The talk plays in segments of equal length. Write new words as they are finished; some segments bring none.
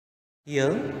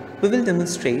Here, we will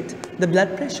demonstrate the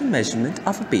blood pressure measurement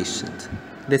of a patient.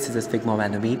 This is a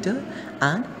sphygmomanometer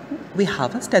and we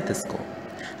have a stethoscope.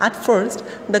 At first,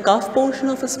 the cuff portion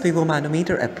of a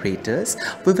sphygmomanometer apparatus,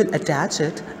 we will attach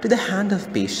it to the hand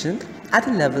of patient at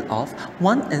a level of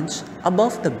 1 inch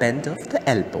above the bend of the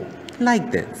elbow,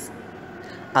 like this.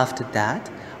 After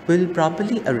that, we will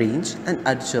properly arrange and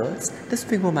adjust the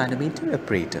sphygmomanometer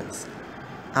apparatus.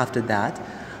 After that,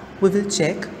 we will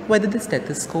check whether the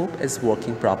stethoscope is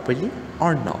working properly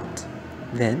or not.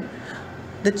 Then,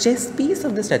 the chest piece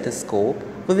of the stethoscope,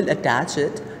 we will attach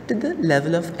it to the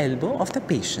level of elbow of the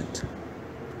patient.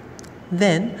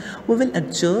 Then, we will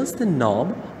adjust the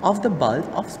knob of the bulb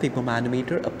of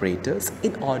sphygmomanometer apparatus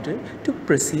in order to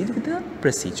proceed with the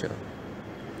procedure.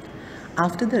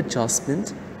 After the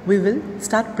adjustment, we will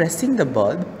start pressing the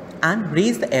bulb and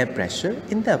raise the air pressure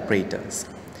in the apparatus.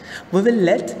 We will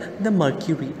let the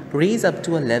mercury raise up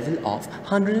to a level of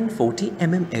 140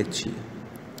 mmHg.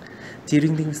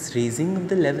 During this raising of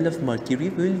the level of mercury,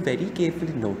 we will very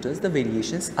carefully notice the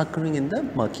variations occurring in the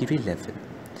mercury level.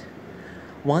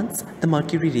 Once the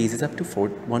mercury raises up to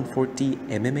 140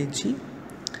 mmHg,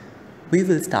 we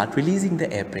will start releasing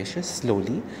the air pressure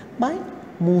slowly by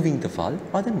moving the valve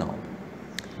or the knob.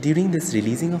 During this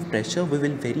releasing of pressure, we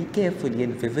will very carefully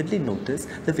and vividly notice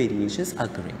the variations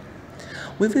occurring.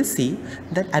 We will see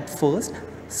that at first,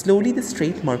 slowly the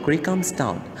straight mercury comes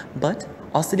down, but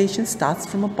oscillation starts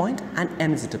from a point and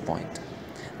ends at a point.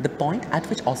 The point at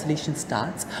which oscillation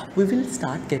starts, we will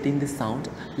start getting the sound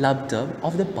lub-dub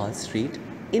of the pulse rate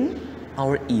in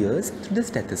our ears through the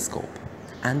stethoscope,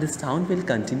 and the sound will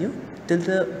continue till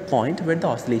the point where the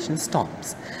oscillation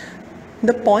stops.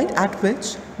 The point at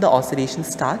which the oscillation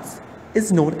starts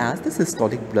is known as the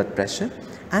systolic blood pressure,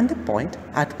 and the point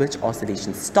at which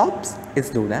oscillation stops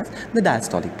is known as the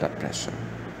diastolic blood pressure.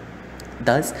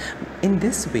 Thus, in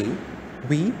this way,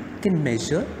 we can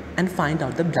measure and find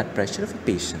out the blood pressure of a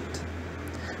patient.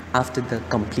 After the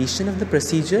completion of the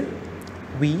procedure,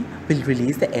 we will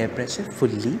release the air pressure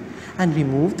fully and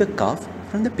remove the cuff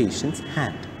from the patient's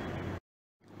hand.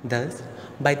 Thus,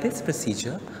 by this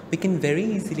procedure, we can very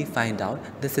easily find out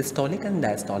the systolic and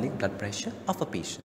diastolic blood pressure of a patient.